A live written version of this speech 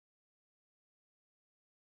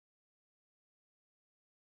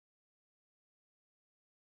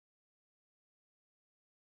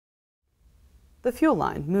The fuel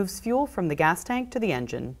line moves fuel from the gas tank to the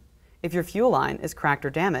engine. If your fuel line is cracked or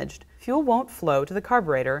damaged, fuel won't flow to the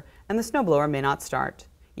carburetor and the snowblower may not start.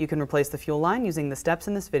 You can replace the fuel line using the steps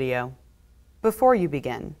in this video. Before you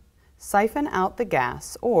begin, siphon out the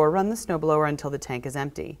gas or run the snowblower until the tank is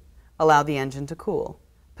empty. Allow the engine to cool.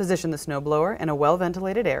 Position the snowblower in a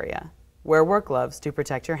well-ventilated area. Wear work gloves to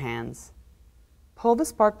protect your hands. Pull the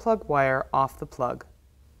spark plug wire off the plug.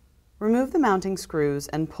 Remove the mounting screws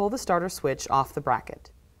and pull the starter switch off the bracket.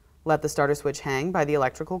 Let the starter switch hang by the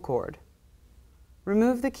electrical cord.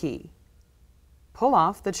 Remove the key. Pull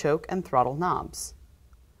off the choke and throttle knobs.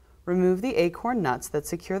 Remove the acorn nuts that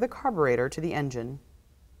secure the carburetor to the engine.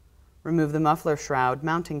 Remove the muffler shroud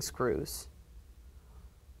mounting screws.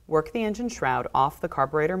 Work the engine shroud off the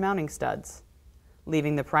carburetor mounting studs,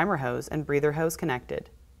 leaving the primer hose and breather hose connected.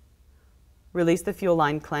 Release the fuel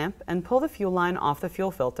line clamp and pull the fuel line off the fuel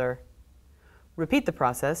filter. Repeat the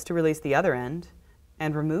process to release the other end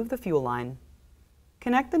and remove the fuel line.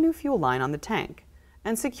 Connect the new fuel line on the tank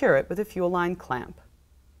and secure it with a fuel line clamp.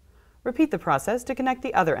 Repeat the process to connect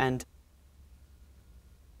the other end.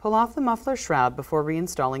 Pull off the muffler shroud before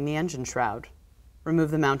reinstalling the engine shroud.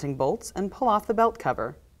 Remove the mounting bolts and pull off the belt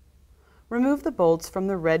cover. Remove the bolts from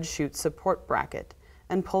the red chute support bracket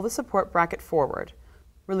and pull the support bracket forward,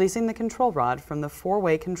 releasing the control rod from the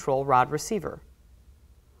four-way control rod receiver.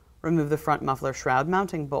 Remove the front muffler shroud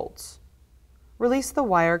mounting bolts. Release the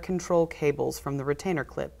wire control cables from the retainer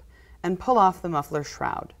clip and pull off the muffler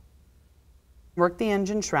shroud. Work the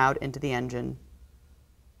engine shroud into the engine.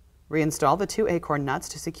 Reinstall the 2 acorn nuts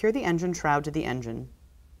to secure the engine shroud to the engine.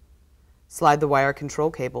 Slide the wire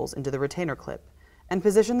control cables into the retainer clip and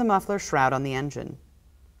position the muffler shroud on the engine.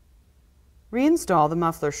 Reinstall the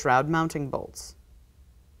muffler shroud mounting bolts.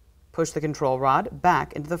 Push the control rod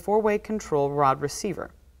back into the four-way control rod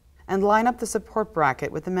receiver and line up the support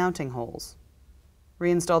bracket with the mounting holes.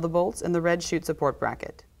 Reinstall the bolts in the red chute support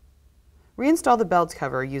bracket. Reinstall the belt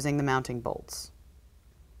cover using the mounting bolts.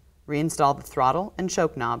 Reinstall the throttle and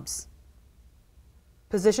choke knobs.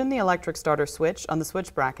 Position the electric starter switch on the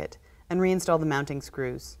switch bracket and reinstall the mounting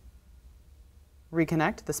screws.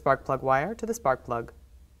 Reconnect the spark plug wire to the spark plug.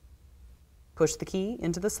 Push the key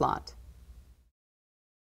into the slot.